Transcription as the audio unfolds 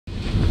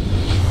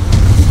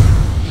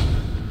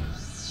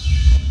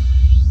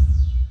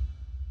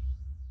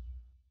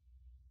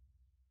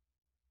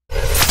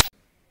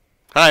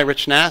Hi,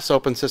 Rich Nass,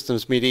 Open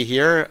Systems Media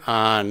here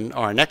on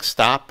our next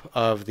stop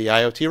of the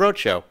IoT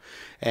Roadshow.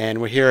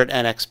 And we're here at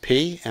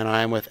NXP, and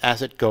I'm with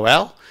Asit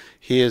Goel.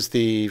 He is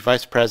the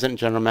Vice President and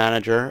General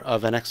Manager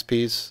of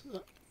NXP's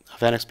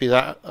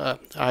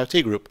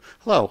IoT Group.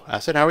 Hello,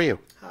 Asit, how are you?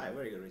 Hi,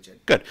 very good, Richard.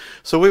 Good.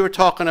 So we were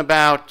talking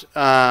about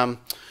that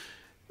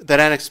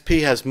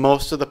NXP has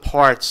most of the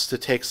parts to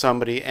take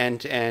somebody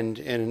end to end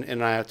in an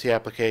IoT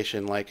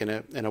application, like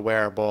in a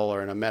wearable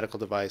or in a medical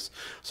device.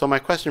 So my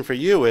question for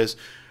you is,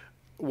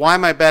 why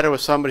am I better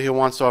with somebody who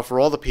wants to offer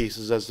all the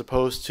pieces as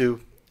opposed to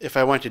if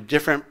I went to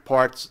different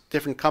parts,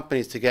 different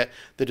companies to get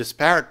the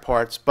disparate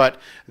parts, but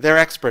they're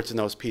experts in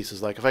those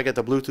pieces. Like if I get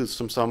the Bluetooth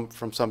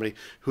from somebody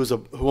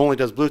who only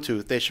does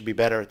Bluetooth, they should be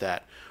better at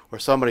that. Or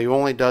somebody who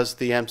only does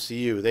the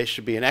MCU, they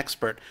should be an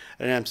expert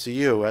at an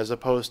MCU as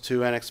opposed to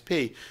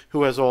NXP,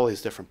 who has all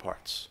these different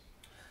parts.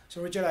 So,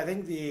 Richard, I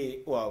think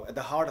at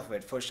the heart of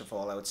it, first of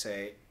all, I would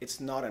say it's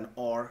not an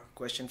or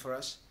question for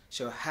us.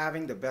 So,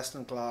 having the best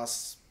in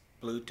class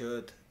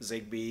Bluetooth,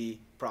 Zigbee,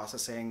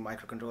 processing,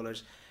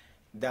 microcontrollers,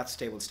 that's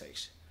table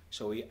stakes.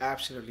 So, we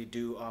absolutely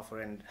do offer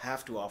and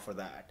have to offer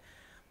that.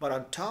 But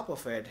on top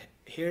of it,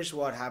 here's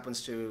what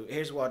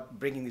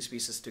bringing these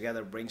pieces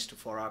together brings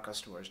for our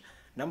customers.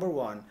 Number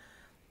one,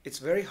 it's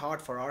very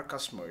hard for our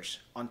customers,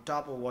 on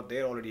top of what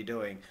they're already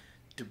doing,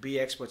 to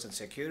be experts in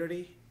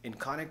security, in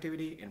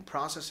connectivity, in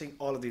processing,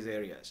 all of these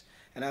areas.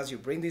 And as you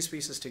bring these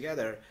pieces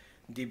together,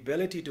 the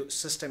ability to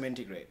system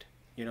integrate,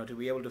 to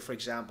be able to, for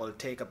example,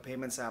 take a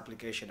payments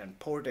application and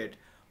port it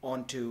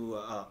onto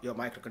your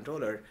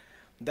microcontroller,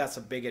 that's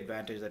a big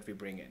advantage that we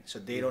bring in. So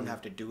they don't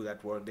have to do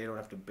that work, they don't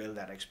have to build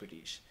that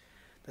expertise.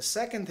 The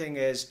second thing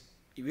is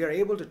we are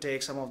able to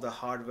take some of the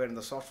hardware and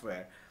the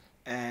software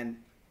and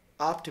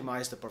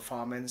optimize the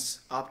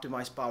performance,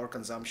 optimize power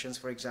consumptions,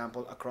 for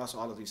example, across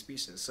all of these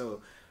pieces. So,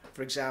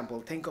 for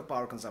example, think of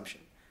power consumption.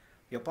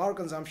 Your power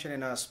consumption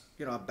in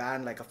a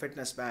band like a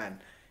fitness band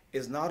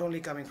is not only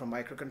coming from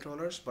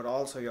microcontrollers, but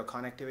also your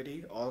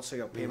connectivity, also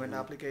your payment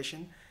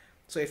application.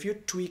 So if you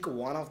tweak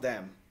one of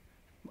them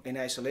in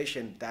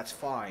isolation, that's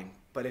fine.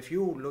 But if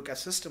you look at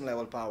system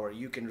level power,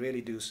 you can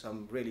really do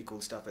some really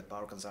cool stuff with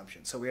power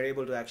consumption. So we're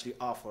able to actually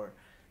offer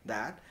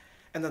that.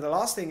 And then the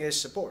last thing is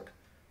support.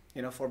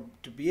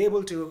 To be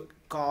able to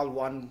call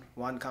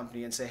one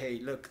company and say, hey,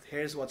 look,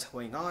 here's what's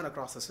going on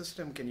across the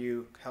system. Can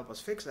you help us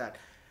fix that?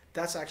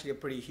 That's actually a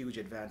pretty huge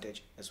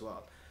advantage as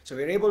well. So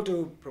we're able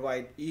to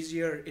provide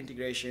easier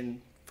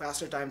integration,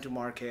 faster time to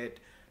market,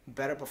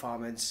 better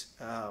performance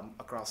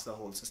across the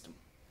whole system.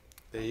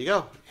 There you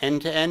go.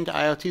 End-to-end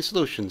IoT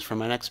solutions from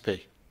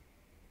NXP.